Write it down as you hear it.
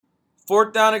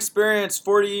Fourth Down Experience,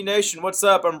 40E Nation. What's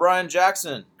up? I'm Brian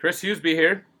Jackson. Chris Hughesby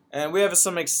here. And we have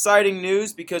some exciting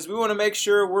news because we want to make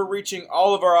sure we're reaching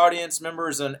all of our audience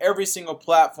members on every single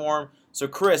platform. So,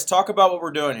 Chris, talk about what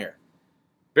we're doing here.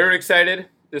 Very excited.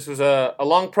 This was a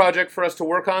long project for us to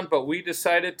work on, but we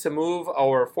decided to move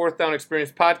our Fourth Down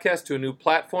Experience podcast to a new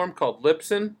platform called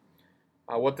Libsyn.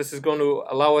 What this is going to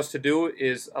allow us to do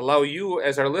is allow you,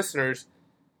 as our listeners,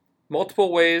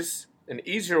 multiple ways and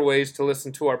easier ways to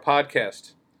listen to our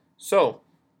podcast. So,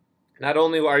 not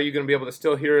only are you going to be able to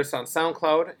still hear us on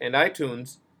SoundCloud and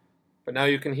iTunes, but now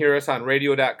you can hear us on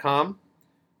radio.com.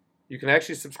 You can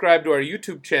actually subscribe to our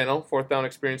YouTube channel, Fourth Down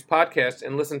Experience Podcast,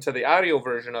 and listen to the audio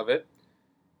version of it.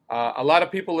 A lot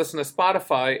of people listen to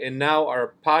Spotify, and now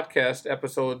our podcast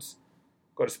episodes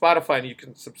go to Spotify, and you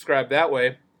can subscribe that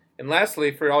way. And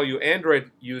lastly, for all you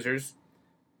Android users,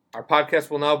 our podcast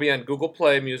will now be on Google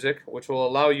Play Music, which will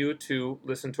allow you to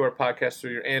listen to our podcast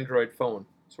through your Android phone.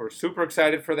 So we're super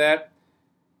excited for that.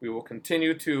 We will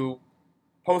continue to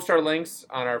post our links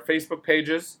on our Facebook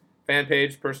pages, fan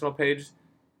page, personal page,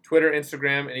 Twitter,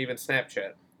 Instagram, and even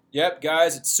Snapchat. Yep,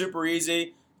 guys, it's super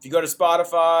easy. If you go to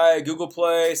Spotify, Google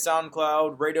Play,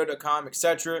 SoundCloud, radio.com,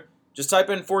 etc., just type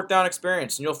in Fourth Down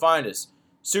Experience and you'll find us.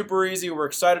 Super easy. We're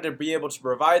excited to be able to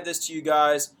provide this to you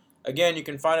guys. Again, you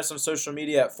can find us on social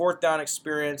media at Fourth Down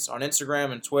Experience on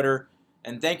Instagram and Twitter.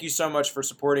 And thank you so much for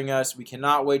supporting us. We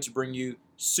cannot wait to bring you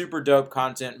super dope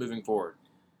content moving forward.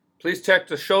 Please check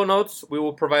the show notes. We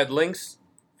will provide links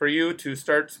for you to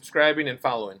start subscribing and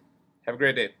following. Have a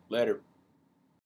great day. Later.